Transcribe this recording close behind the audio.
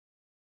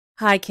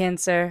Hi,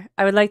 Cancer.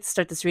 I would like to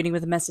start this reading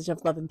with a message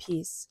of love and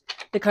peace.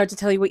 The cards will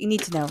tell you what you need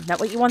to know, not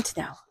what you want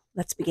to know.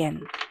 Let's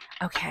begin.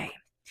 Okay,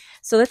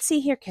 so let's see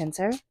here,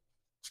 Cancer.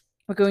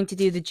 We're going to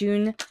do the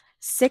June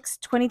 6,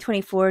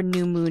 2024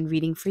 new moon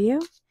reading for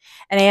you.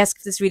 And I ask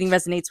if this reading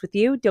resonates with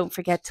you. Don't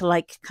forget to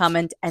like,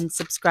 comment, and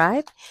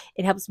subscribe.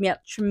 It helps me out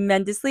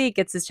tremendously. It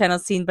gets this channel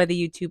seen by the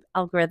YouTube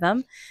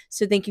algorithm.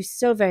 So thank you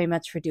so very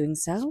much for doing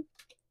so.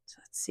 So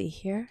let's see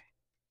here.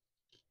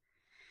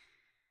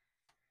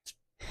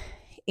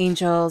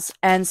 Angels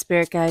and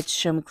spirit guides,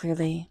 show me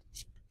clearly.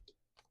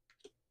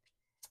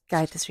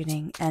 Guide this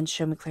reading and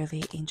show me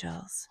clearly,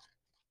 angels.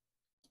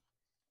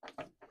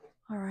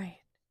 All right.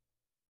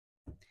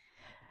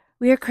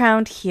 We are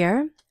crowned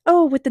here.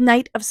 Oh, with the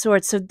Knight of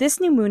Swords. So this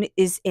new moon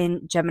is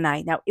in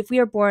Gemini. Now, if we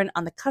are born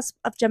on the cusp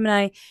of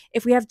Gemini,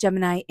 if we have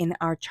Gemini in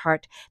our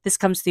chart, this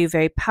comes through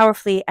very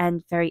powerfully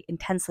and very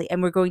intensely,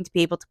 and we're going to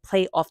be able to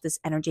play off this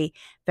energy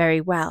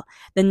very well.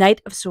 The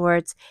Knight of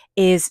Swords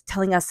is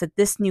telling us that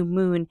this new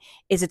moon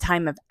is a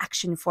time of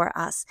action for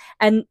us,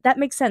 and that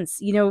makes sense.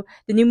 You know,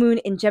 the new moon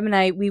in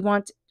Gemini, we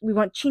want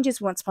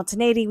changes, we want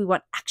spontaneity, we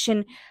want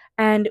action,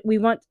 and we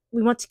want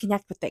to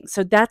connect with things.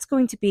 So that's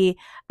going to be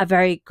a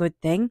very good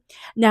thing.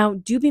 Now,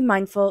 do be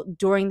mindful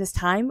during this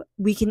time.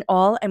 We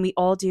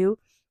all do,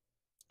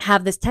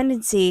 have this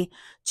tendency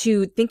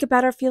to think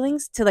about our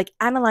feelings, to like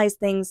analyze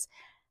things,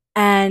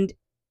 and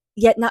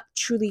yet not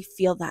truly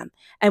feel them.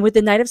 And with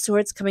the Knight of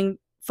Swords coming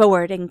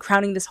forward and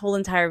crowning this whole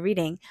entire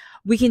reading,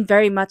 we can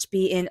very much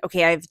be in,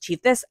 okay, I've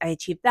achieved this, I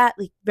achieved that,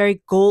 like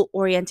very goal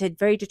oriented,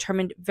 very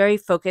determined, very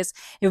focused.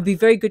 It would be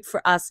very good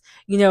for us,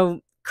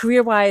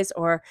 career wise,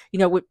 or,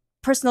 with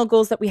personal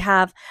goals that we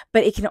have,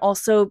 but it can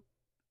also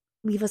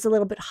leave us a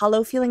little bit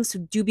hollow feeling. So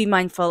do be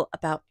mindful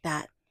about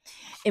that.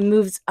 It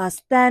moves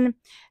us then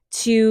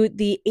to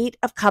the Eight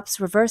of Cups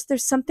reversed.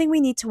 There's something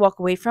we need to walk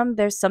away from.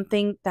 There's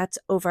something that's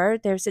over.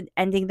 There's an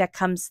ending that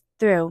comes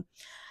through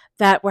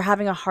that we're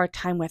having a hard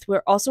time with.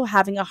 We're also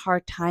having a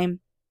hard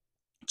time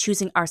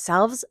choosing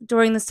ourselves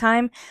during this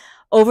time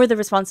over the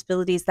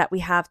responsibilities that we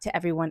have to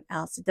everyone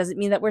else. It doesn't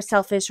mean that we're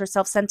selfish or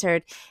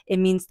self-centered. It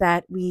means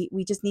that we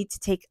just need to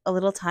take a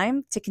little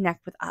time to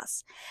connect with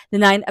us. The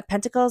Nine of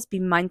Pentacles, be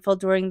mindful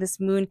during this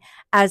moon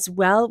as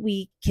well.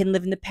 We can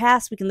live in the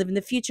past, we can live in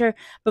the future,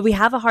 but we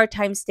have a hard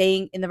time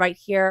staying in the right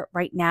here,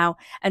 right now.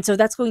 And so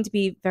that's going to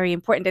be very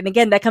important. And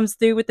again, that comes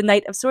through with the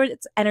Knight of Swords.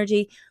 It's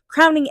energy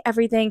crowning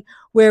everything,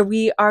 where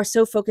we are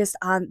so focused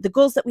on the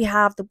goals that we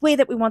have, the way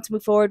that we want to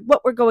move forward,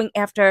 what we're going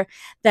after,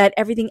 that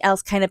everything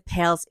else kind of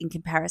pales in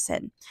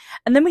comparison.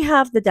 And then we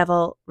have the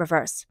Devil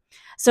reverse.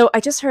 So I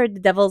just heard the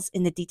devil's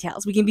in the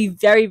details. We can be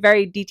very,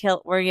 very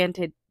detail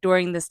oriented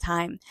during this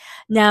time.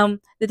 Now,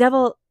 the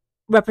devil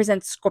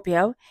represents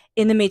Scorpio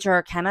in the major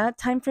arcana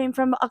timeframe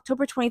from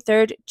October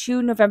 23rd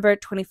to November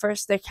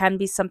 21st. There can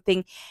be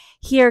something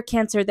here,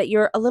 Cancer, that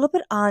you're a little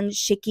bit on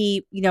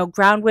shaky,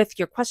 ground with.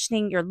 You're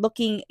questioning, you're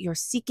looking, you're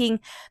seeking.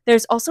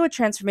 There's also a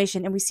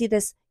transformation, and we see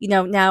this,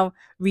 now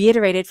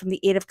reiterated from the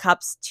Eight of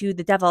Cups to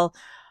the Devil.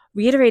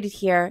 Reiterated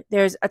here,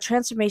 there's a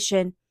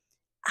transformation.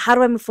 How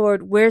do I move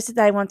forward? Where is it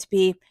that I want to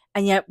be?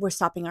 And yet we're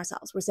stopping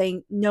ourselves. We're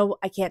saying, no,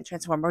 I can't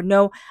transform, or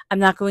no, I'm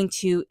not going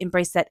to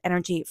embrace that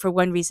energy for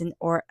one reason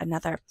or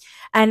another.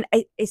 And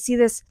I see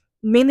this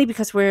mainly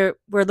because we're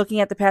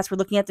looking at the past, we're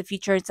looking at the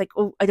future. It's like,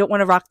 oh, I don't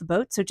want to rock the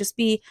boat. So just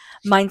be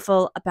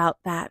mindful about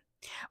that.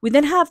 We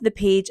then have the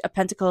Page of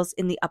Pentacles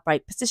in the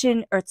upright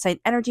position, Earth sign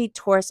energy,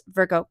 Taurus,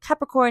 Virgo,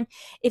 Capricorn.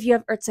 If you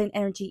have Earth sign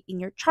energy in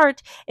your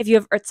chart, if you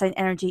have Earth sign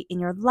energy in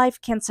your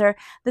life, Cancer,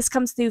 this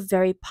comes through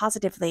very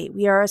positively.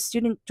 We are a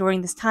student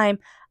during this time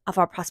of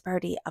our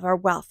prosperity, of our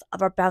wealth,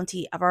 of our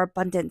bounty, of our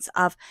abundance,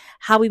 of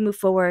how we move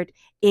forward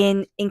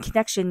in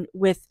connection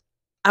with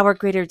our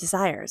greater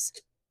desires.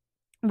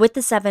 With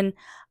the Seven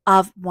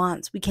of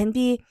Wands, we can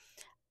be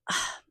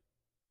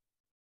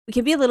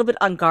a little bit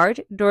on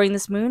guard during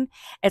this moon.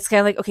 It's kind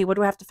of like, okay, what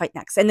do I have to fight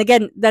next? And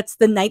again, that's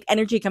the Knight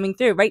energy coming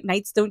through, right?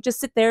 Knights don't just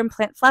sit there and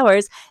plant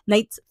flowers.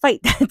 Knights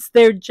fight. That's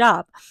their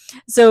job.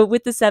 So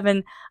with the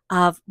Seven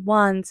of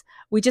Wands,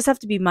 we just have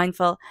to be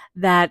mindful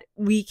that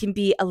we can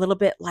be a little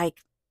bit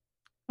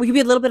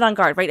on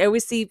guard, right? I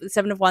always see the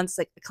Seven of Wands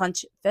like a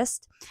clenched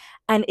fist,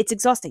 and it's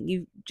exhausting.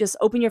 You just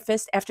open your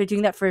fist after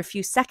doing that for a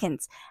few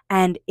seconds,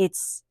 and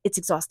it's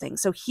exhausting.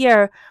 So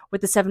here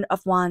with the Seven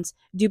of Wands,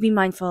 do be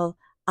mindful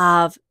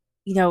of,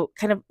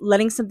 kind of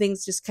letting some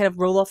things just kind of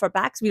roll off our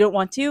backs. We don't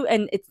want to,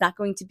 and it's not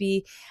going to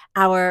be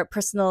our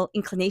personal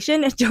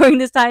inclination during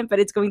this time, but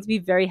it's going to be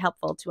very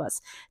helpful to us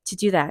to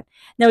do that.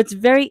 Now, what's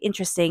very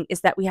interesting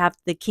is that we have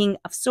the King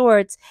of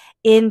Swords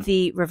in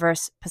the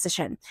reverse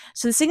position.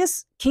 So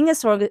the King of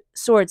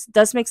Swords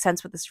does make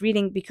sense with this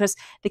reading, because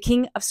the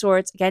King of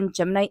Swords, again,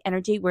 Gemini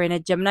energy, we're in a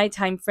Gemini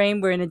time frame,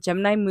 we're in a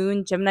Gemini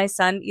moon, Gemini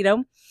sun,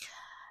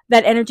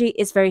 that energy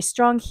is very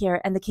strong here,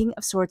 and the King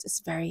of Swords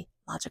is very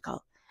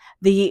logical.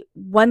 The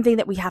one thing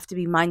that we have to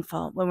be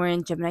mindful when we're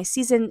in Gemini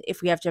season,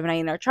 if we have Gemini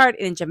in our chart,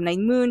 and in Gemini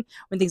moon,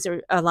 when things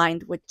are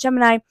aligned with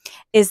Gemini,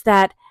 is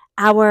that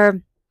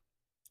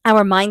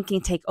our mind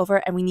can take over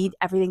and we need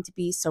everything to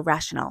be so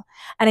rational.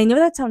 And I know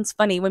that sounds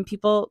funny. When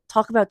people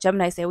talk about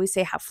Geminis, they always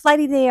say how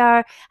flighty they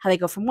are, how they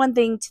go from one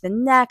thing to the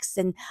next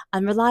and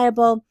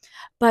unreliable.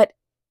 But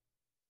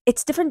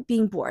it's different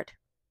being bored,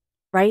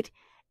 right?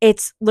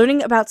 It's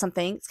learning about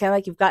something. It's kind of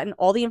like you've gotten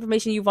all the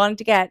information you wanted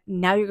to get.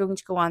 Now you're going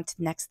to go on to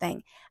the next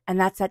thing. And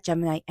that's that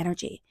Gemini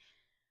energy.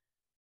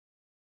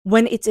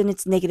 When it's in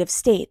its negative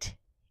state,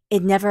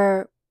 it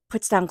never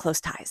puts down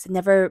close ties. It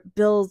never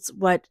builds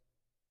what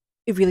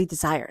it really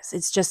desires.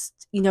 It's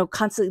just,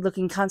 constantly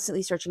looking,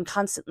 constantly searching,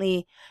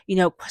 constantly,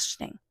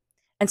 questioning.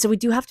 And so we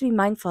do have to be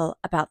mindful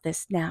about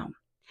this now.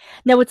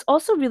 Now, what's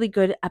also really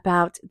good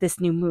about this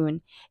new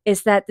moon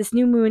is that this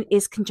new moon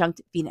is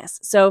conjunct Venus.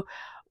 So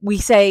we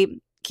say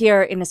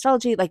here in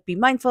astrology, like be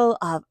mindful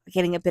of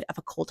getting a bit of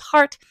a cold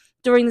heart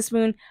during this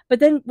moon. But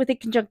then with it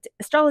conjunct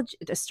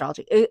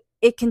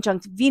it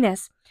conjunct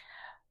Venus,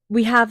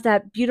 we have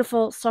that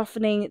beautiful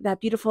softening, that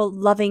beautiful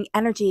loving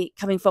energy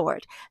coming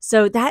forward.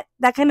 So that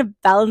kind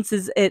of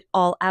balances it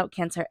all out,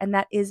 Cancer. And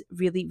that is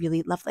really,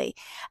 really lovely.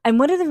 And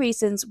one of the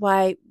reasons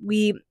why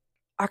we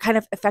are kind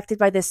of affected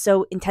by this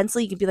so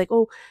intensely, you can be like,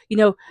 oh,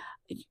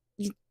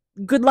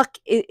 good luck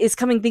is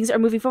coming. Things are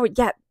moving forward.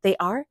 Yeah, they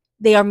are.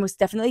 They are most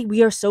definitely.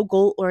 We are so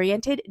goal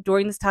oriented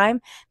during this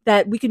time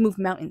that we can move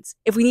mountains.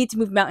 If we need to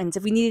move mountains,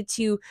 if we needed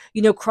to,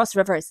 cross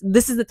rivers,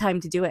 this is the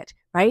time to do it,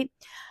 right?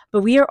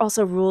 But we are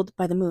also ruled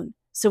by the moon.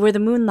 So where the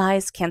moon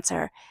lies,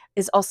 Cancer,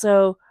 is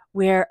also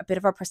where a bit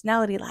of our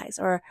personality lies,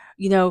 or,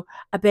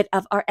 a bit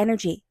of our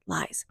energy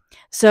lies.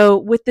 So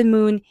with the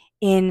moon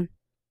in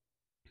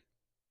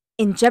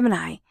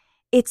Gemini,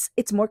 it's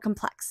more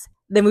complex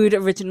than we would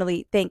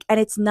originally think. And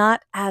it's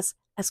not as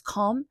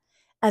calm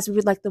as we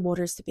would like the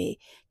waters to be.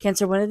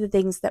 Cancer, one of the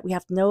things that we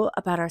have to know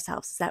about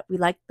ourselves is that we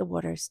like the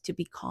waters to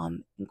be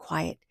calm and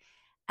quiet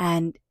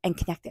and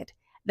connected.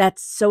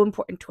 That's so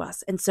important to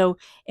us. And so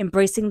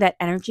embracing that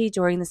energy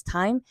during this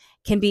time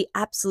can be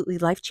absolutely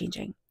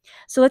life-changing.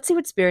 So let's see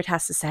what Spirit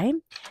has to say.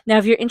 Now,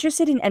 if you're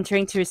interested in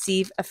entering to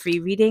receive a free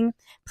reading,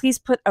 please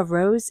put a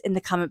rose in the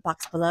comment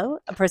box below.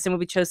 A person will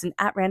be chosen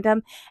at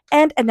random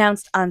and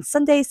announced on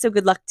Sunday. So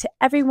good luck to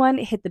everyone.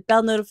 Hit the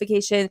bell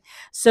notification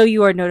so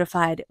you are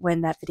notified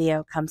when that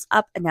video comes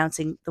up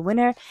announcing the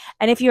winner.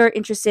 And if you're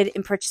interested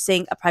in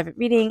purchasing a private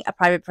reading, a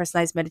private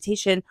personalized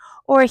meditation,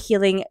 or a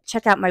healing,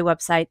 check out my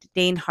website,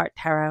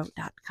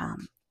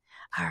 daneharttarot.com.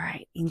 All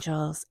right,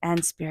 angels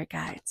and spirit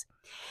guides.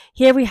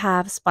 Here we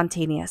have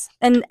spontaneous,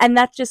 and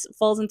that just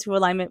falls into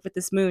alignment with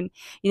this moon.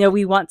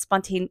 We want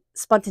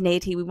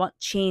spontaneity, we want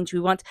change, we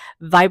want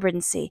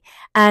vibrancy,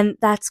 and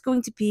that's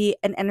going to be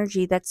an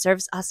energy that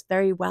serves us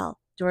very well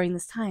during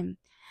this time.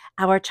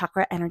 Our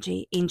chakra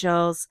energy,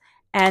 angels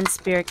and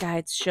spirit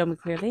guides, show me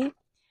clearly,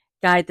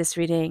 guide this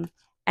reading,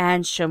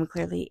 and show me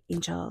clearly,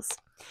 angels.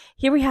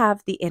 Here we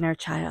have the inner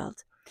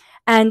child.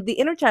 And the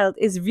inner child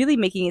is really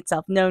making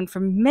itself known for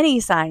many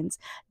signs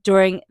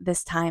during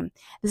this time.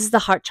 This is the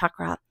heart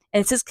chakra. And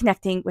it's just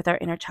connecting with our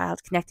inner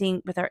child,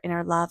 connecting with our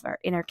inner love, our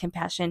inner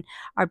compassion,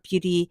 our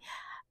beauty.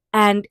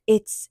 And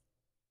it's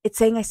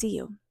saying, I see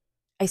you.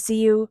 I see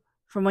you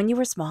from when you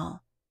were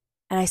small.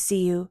 And I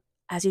see you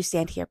as you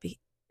stand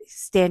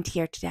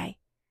here today.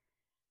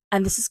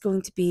 And this is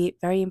going to be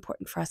very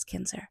important for us,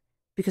 Cancer,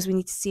 because we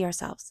need to see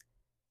ourselves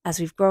as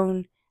we've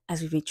grown,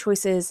 as we've made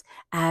choices,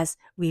 as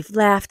we've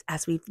laughed,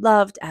 as we've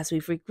loved, as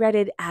we've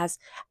regretted, as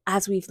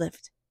we've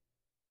lived.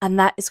 And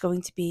that is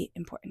going to be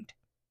important.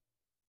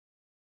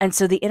 And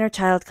so the inner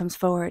child comes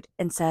forward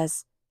and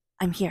says,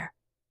 I'm here.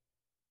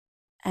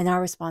 And our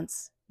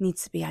response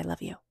needs to be, I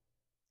love you.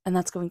 And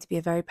that's going to be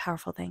a very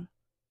powerful thing.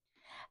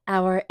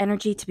 Our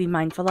energy to be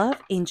mindful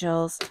of,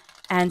 angels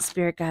and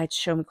spirit guides,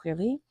 show me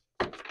clearly.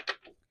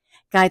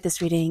 Guide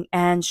this reading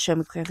and show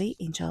me clearly,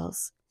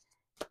 angels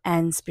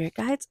and spirit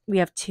guides. We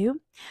have two.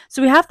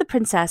 So we have the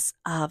Princess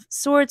of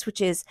Swords,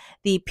 which is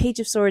the Page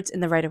of Swords in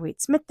the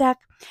Rider-Waite-Smith deck,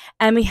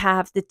 and we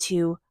have the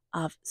Two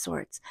of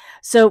Swords.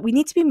 So we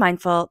need to be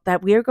mindful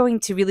that we are going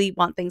to really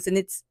want things, and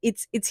it's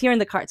here in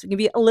the cards. We can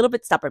be a little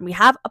bit stubborn. We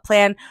have a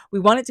plan. We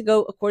want it to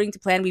go according to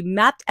plan. We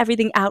mapped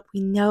everything out.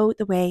 We know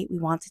the way we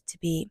want it to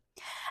be.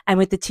 And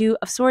with the Two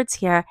of Swords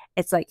here,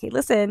 it's like, hey,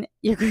 listen,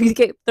 you're going to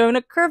get thrown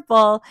a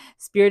curveball.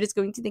 Spirit is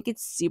going to think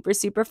it's super,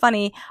 super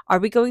funny. Are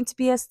we going to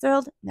be as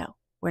thrilled? No,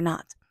 we're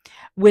not.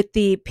 With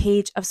the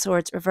Page of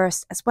Swords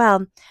reversed as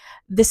well,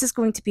 this is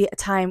going to be a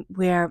time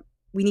where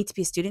we need to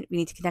be a student. We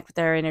need to connect with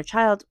our inner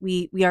child.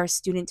 We are a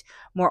student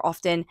more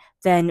often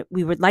than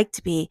we would like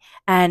to be.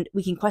 And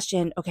we can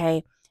question,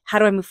 okay, how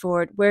do I move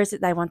forward? Where is it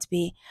that I want to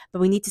be?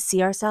 But we need to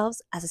see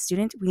ourselves as a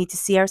student. We need to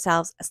see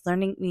ourselves as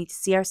learning. We need to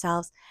see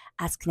ourselves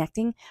as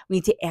connecting. We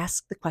need to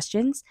ask the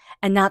questions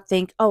and not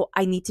think, oh,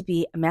 I need to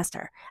be a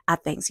master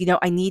at things.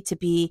 I need to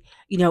be,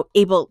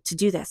 able to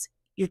do this.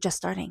 You're just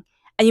starting.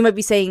 And you might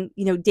be saying,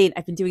 Dane,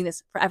 I've been doing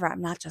this forever.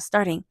 I'm not just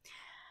starting.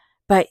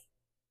 But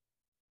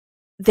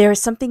there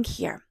is something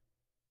here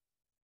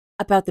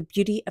about the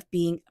beauty of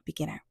being a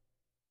beginner,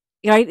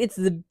 right? It's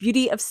the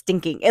beauty of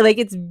stinking.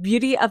 It's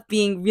beauty of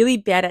being really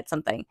bad at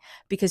something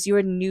because you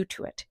are new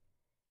to it.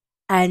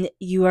 and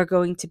you are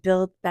going to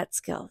build that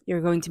skill.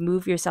 You're going to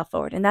move yourself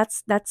forward, and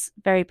that's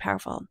very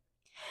powerful.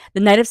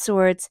 The Knight of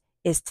Swords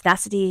is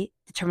tenacity,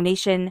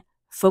 determination,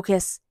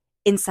 focus,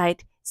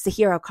 insight. It's the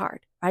hero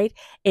card, right?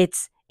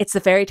 It's the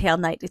fairy tale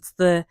knight. It's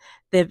the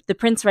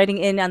prince riding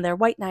in on their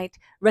white knight,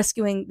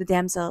 rescuing the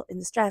damsel in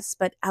distress.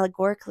 But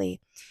allegorically,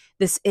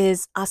 this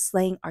is us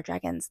slaying our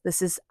dragons.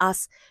 This is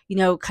us,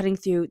 cutting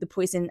through the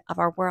poison of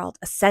our world,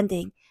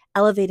 ascending,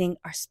 elevating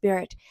our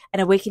spirit, and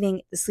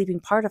awakening the sleeping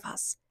part of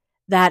us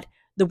that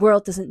the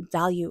world doesn't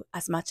value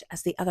as much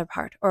as the other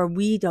part, or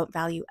we don't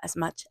value as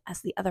much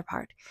as the other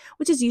part,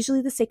 which is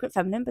usually the sacred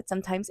feminine, but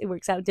sometimes it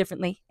works out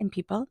differently in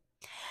people.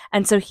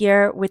 And so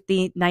here with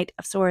the Knight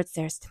of Swords,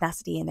 there's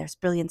tenacity and there's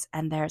brilliance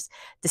and there's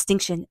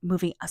distinction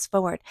moving us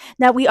forward.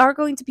 Now we are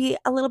going to be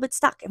a little bit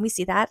stuck, and we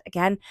see that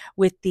again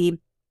with the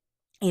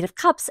Eight of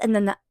Cups and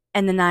then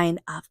the Nine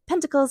of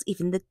Pentacles,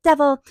 even the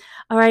Devil.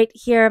 All right,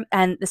 here,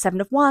 and the Seven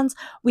of Wands.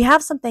 We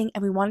have something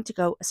and we want it to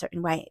go a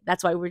certain way.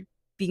 That's why we're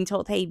being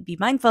told, hey, be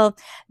mindful.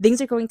 Things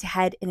are going to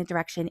head in a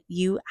direction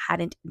you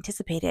hadn't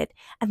anticipated,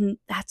 and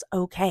that's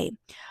okay.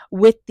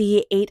 With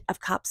the Eight of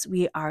Cups,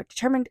 we are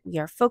determined, we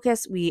are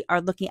focused, we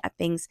are looking at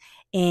things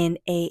in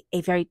a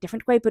very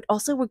different way, but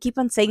also we keep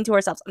on saying to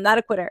ourselves, I'm not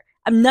a quitter.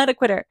 I'm not a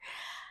quitter.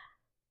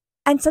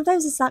 And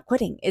sometimes it's not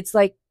quitting. It's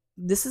like,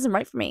 this isn't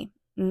right for me.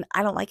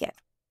 I don't like it,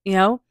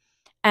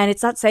 And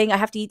it's not saying I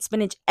have to eat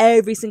spinach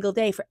every single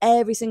day for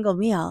every single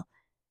meal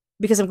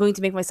because I'm going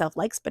to make myself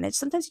like spinach.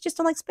 Sometimes you just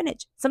don't like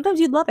spinach. Sometimes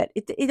you love it.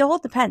 It all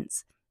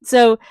depends.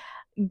 So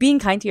being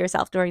kind to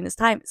yourself during this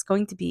time is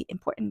going to be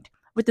important.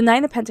 With the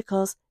Nine of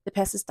Pentacles, the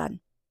past is done.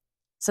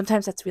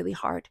 Sometimes that's really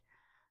hard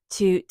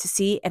to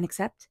see and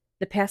accept.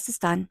 The past is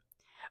done.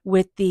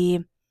 With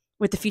the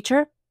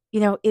future,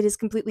 it is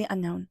completely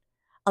unknown.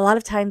 A lot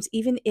of times,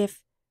 even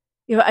if,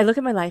 I look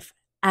at my life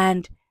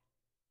and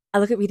I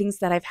look at readings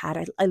that I've had,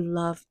 I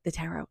love the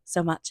tarot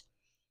so much.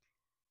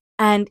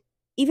 And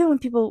even when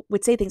people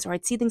would say things, or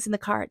I'd see things in the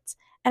cards,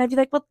 and I'd be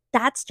like, well,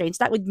 that's strange.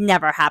 That would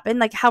never happen.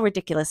 Like, how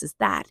ridiculous is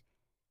that?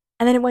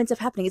 And then it winds up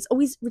happening. It's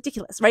always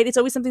ridiculous, right? It's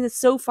always something that's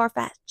so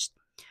far-fetched.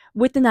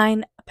 With the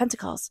Nine of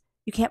Pentacles,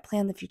 you can't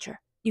plan the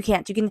future. You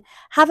can't. You can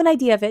have an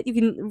idea of it. You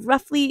can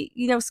roughly,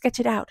 sketch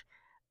it out,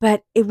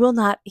 but it will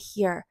not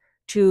adhere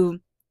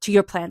to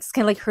your plans. It's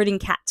kind of like herding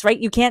cats, right?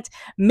 You can't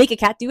make a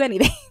cat do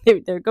anything.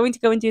 They're going to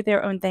go and do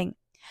their own thing.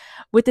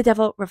 With the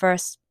Devil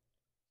reversed,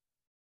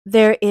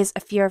 there is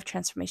a fear of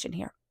transformation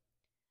here.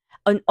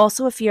 And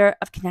also a fear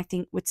of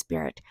connecting with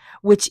spirit,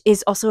 which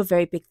is also a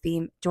very big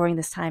theme during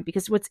this time.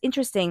 Because what's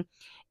interesting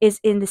is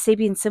in the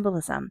Sabian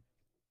symbolism,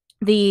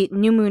 the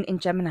new moon in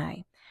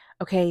Gemini,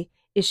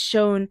 is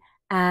shown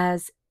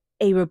as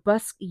a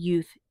robust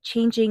youth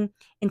changing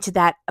into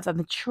that of a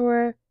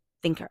mature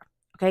thinker,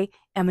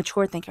 a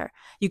mature thinker.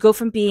 You go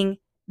from being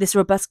this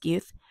robust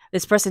youth,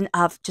 this person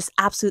of just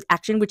absolute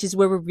action, which is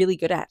where we're really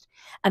good at.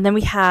 And then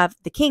we have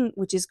the king,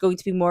 which is going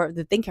to be more of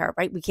the thinker,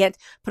 right? We can't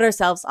put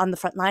ourselves on the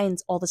front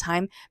lines all the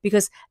time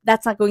because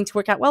that's not going to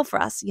work out well for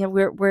us.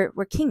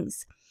 We're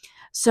kings.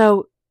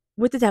 So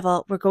with the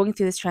Devil, we're going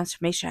through this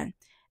transformation,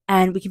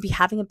 and we can be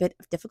having a bit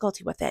of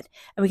difficulty with it.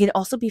 And we can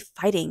also be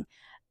fighting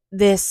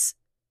this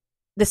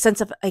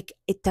sense of like,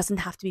 it doesn't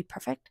have to be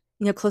perfect.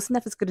 Close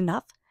enough is good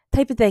enough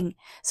type of thing.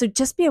 So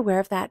just be aware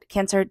of that,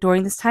 Cancer,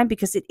 during this time,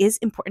 because it is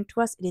important to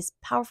us. It is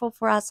powerful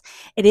for us.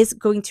 It is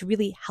going to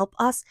really help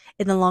us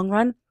in the long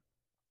run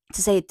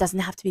to say it doesn't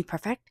have to be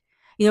perfect.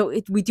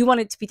 We do want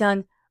it to be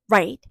done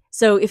right.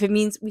 So if it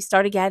means we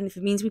start again, if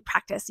it means we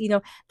practice,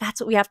 that's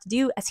what we have to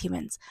do as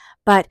humans.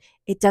 But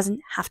it doesn't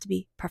have to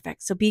be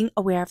perfect. So being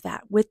aware of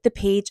that. With the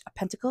Page of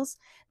Pentacles,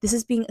 this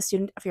is being a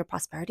student of your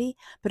prosperity,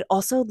 but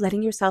also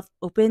letting yourself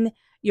open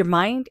your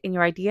mind and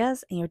your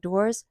ideas and your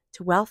doors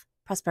to wealth,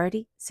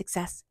 prosperity,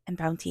 success, and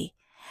bounty.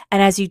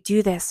 And as you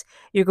do this,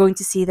 you're going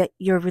to see that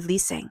you're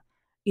releasing,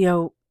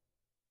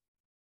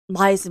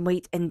 lies and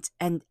weight and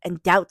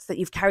doubts that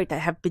you've carried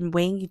that have been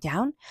weighing you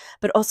down,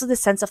 but also the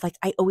sense of like,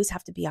 I always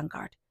have to be on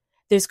guard.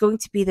 There's going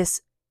to be this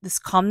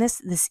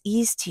calmness, this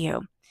ease to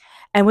you.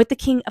 And with the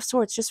King of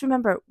Swords, just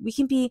remember, we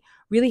can be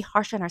really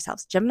harsh on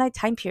ourselves. Gemini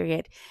time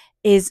period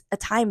is a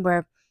time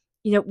where,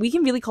 we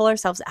can really call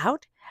ourselves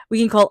out. We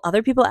can call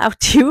other people out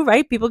too,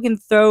 right? People can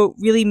throw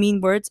really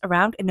mean words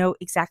around and know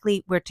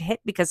exactly where to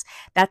hit, because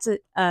that's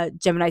a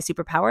Gemini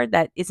superpower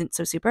that isn't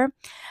so super.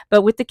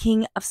 But with the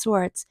King of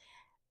Swords,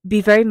 be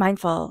very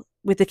mindful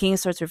with the King of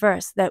Swords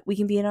reverse that we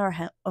can be in our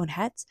own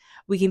heads.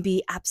 We can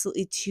be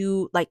absolutely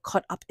too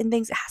caught up in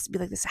things. It has to be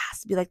like this. It has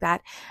to be like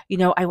that.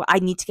 I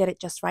need to get it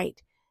just right.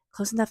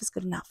 Close enough is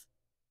good enough.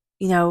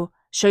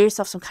 Show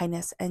yourself some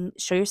kindness and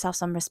show yourself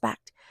some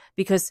respect,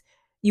 because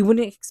you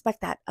wouldn't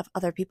expect that of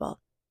other people.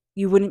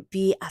 You wouldn't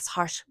be as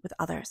harsh with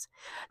others.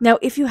 Now,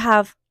 if you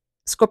have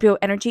Scorpio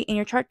energy in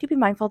your chart, do be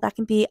mindful. That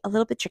can be a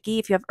little bit tricky.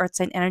 If you have Earth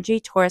sign energy,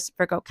 Taurus,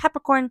 Virgo,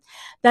 Capricorn,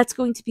 that's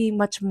going to be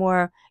much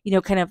more,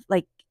 kind of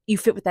you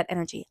fit with that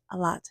energy a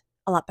lot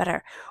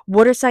better.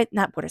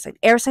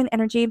 Air sign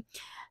energy,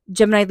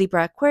 Gemini,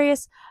 Libra,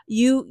 Aquarius,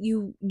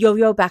 you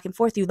yo-yo back and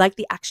forth. You like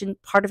the action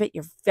part of it.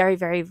 You're very,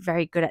 very,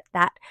 very good at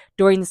that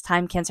during this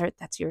time, Cancer.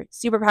 That's your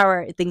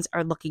superpower. Things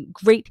are looking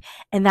great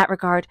in that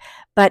regard.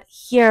 But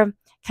here,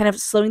 kind of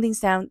slowing things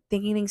down,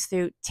 thinking things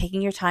through,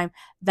 taking your time,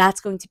 that's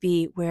going to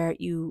be where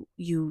you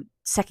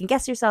second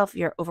guess yourself.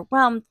 You're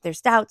overwhelmed.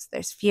 There's doubts.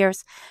 There's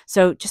fears.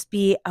 So just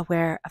be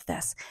aware of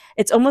this.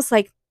 It's almost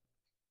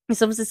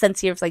a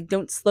sense here of like,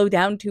 don't slow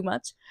down too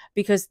much,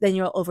 because then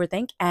you'll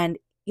overthink and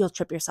you'll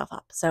trip yourself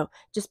up. So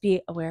just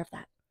be aware of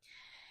that.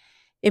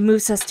 It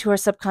moves us to our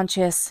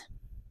subconscious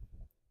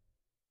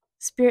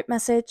spirit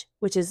message,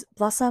 which is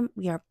blossom.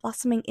 We are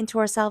blossoming into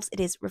ourselves.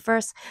 It is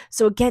reverse.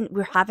 So again,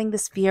 we're having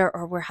this fear,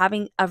 or we're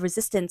having a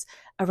resistance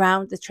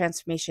around the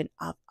transformation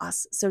of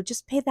us. So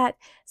just pay that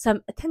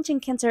some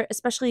attention, Cancer,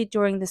 especially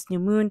during this new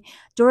moon.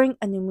 During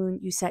a new moon,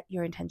 you set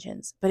your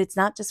intentions, but it's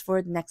not just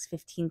for the next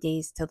 15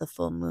 days till the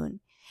full moon.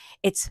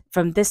 It's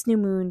from this new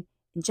moon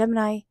in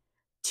Gemini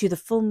to the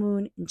full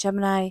moon in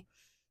Gemini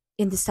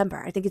in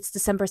December. I think it's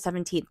December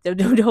 17th.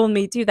 Don't hold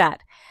me to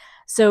that.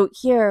 So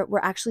here we're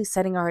actually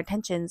setting our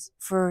intentions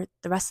for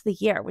the rest of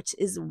the year, which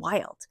is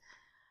wild.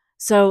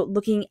 So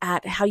looking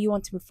at how you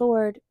want to move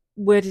forward,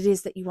 what it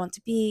is that you want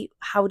to be,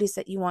 how it is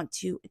that you want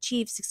to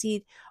achieve,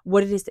 succeed,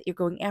 what it is that you're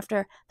going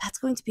after, that's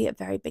going to be a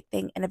very big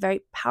thing and a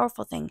very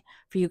powerful thing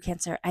for you,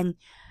 Cancer. And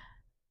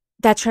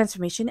that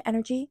transformation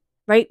energy,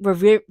 right?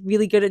 We're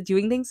really good at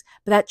doing things,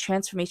 but that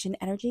transformation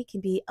energy can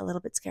be a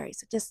little bit scary.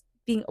 So just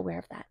being aware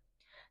of that.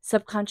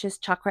 Subconscious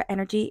chakra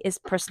energy is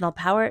personal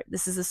power.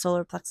 This is the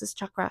solar plexus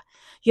chakra.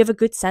 You have a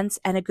good sense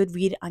and a good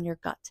read on your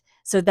gut.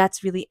 So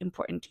that's really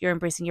important. You're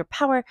embracing your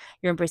power,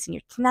 you're embracing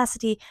your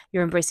tenacity,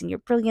 you're embracing your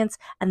brilliance,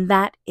 and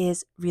that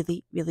is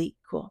really, really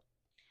cool.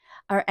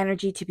 Our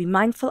energy to be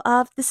mindful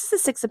of. This is the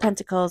Six of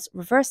Pentacles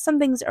reverse. Some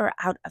things are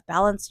out of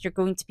balance. You're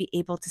going to be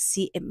able to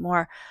see it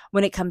more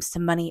when it comes to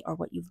money, or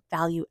what you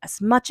value as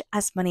much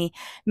as money.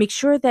 Make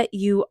sure that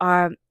you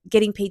are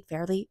getting paid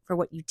fairly for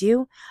what you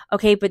do.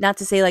 Okay, but not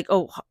to say like,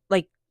 oh,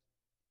 like,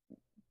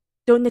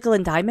 don't nickel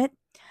and dime it,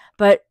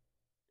 but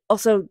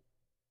also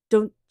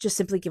don't just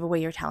simply give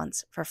away your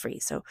talents for free.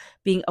 So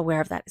being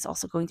aware of that is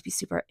also going to be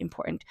super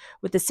important.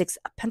 With the Six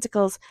of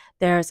Pentacles,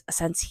 there's a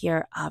sense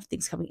here of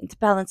things coming into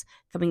balance,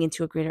 coming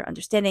into a greater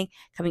understanding,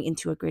 coming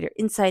into a greater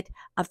insight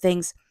of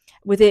things.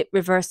 With it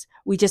reversed,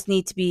 we just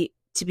need to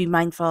be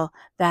mindful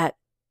that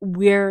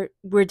we're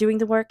doing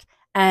the work,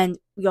 and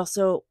we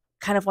also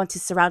kind of want to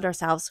surround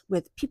ourselves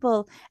with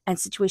people and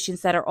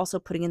situations that are also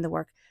putting in the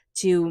work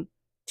to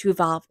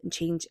evolve and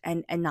change,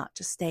 and not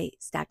just stay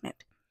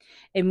stagnant.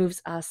 It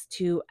moves us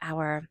to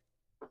our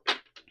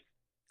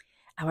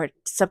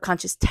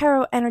subconscious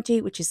tarot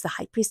energy, which is the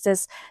High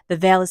Priestess. The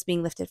veil is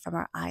being lifted from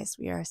our eyes.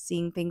 We are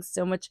seeing things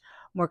so much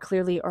more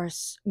clearly, or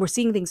we're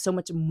seeing things so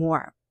much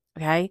more,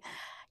 okay,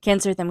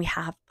 Cancer, than we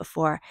have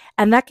before.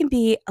 And that can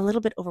be a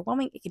little bit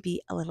overwhelming. It can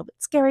be a little bit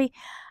scary.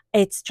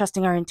 It's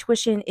trusting our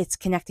intuition. It's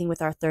connecting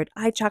with our third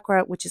eye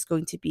chakra, which is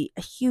going to be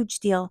a huge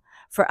deal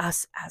for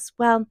us as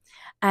well.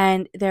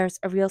 And there's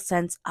a real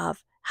sense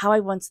of how I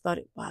once thought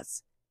it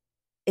was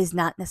is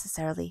not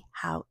necessarily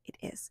how it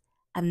is.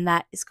 And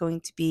that is going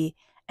to be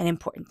an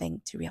important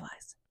thing to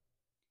realize.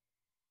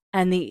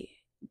 And the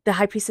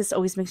High Priestess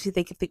always makes me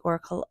think of the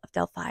Oracle of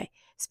Delphi.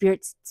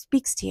 Spirit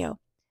speaks to you,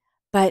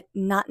 but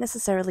not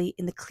necessarily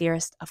in the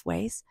clearest of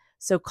ways.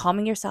 So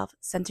calming yourself,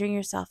 centering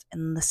yourself,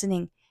 and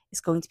listening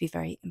is going to be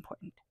very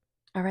important.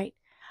 All right,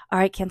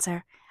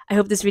 Cancer. I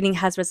hope this reading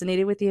has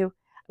resonated with you.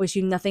 I wish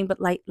you nothing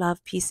but light,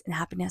 love, peace, and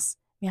happiness.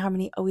 May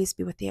harmony always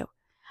be with you.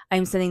 I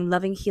am sending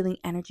loving, healing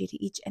energy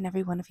to each and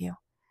every one of you.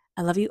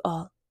 I love you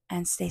all,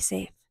 and stay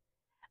safe.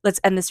 Let's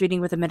end this reading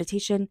with a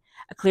meditation,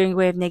 a clearing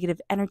away of negative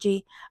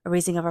energy, a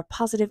raising of our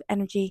positive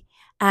energy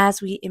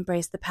as we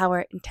embrace the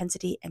power,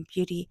 intensity, and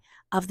beauty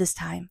of this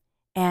time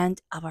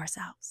and of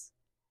ourselves.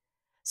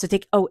 So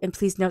and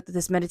please note that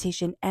this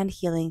meditation and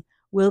healing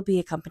will be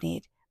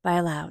accompanied by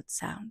a loud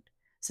sound.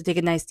 So take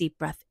a nice deep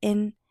breath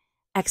in,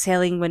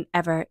 exhaling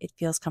whenever it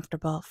feels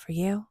comfortable for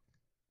you.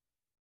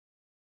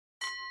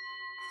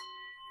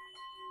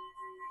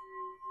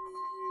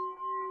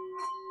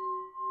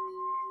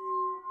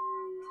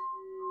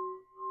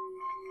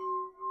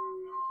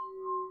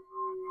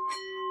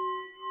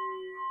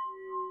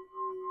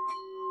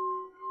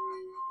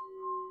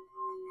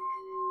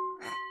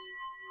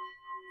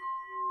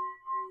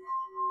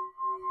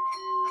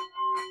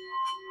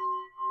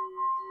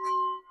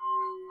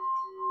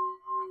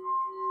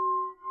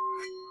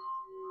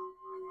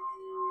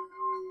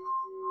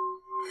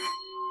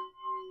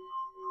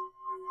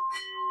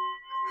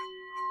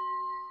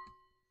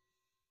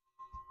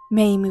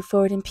 May you move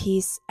forward in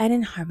peace and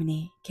in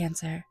harmony,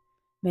 Cancer.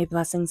 May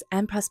blessings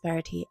and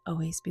prosperity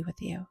always be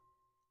with you.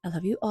 I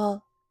love you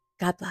all.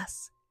 God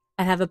bless,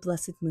 and have a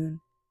blessed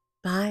moon.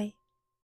 Bye.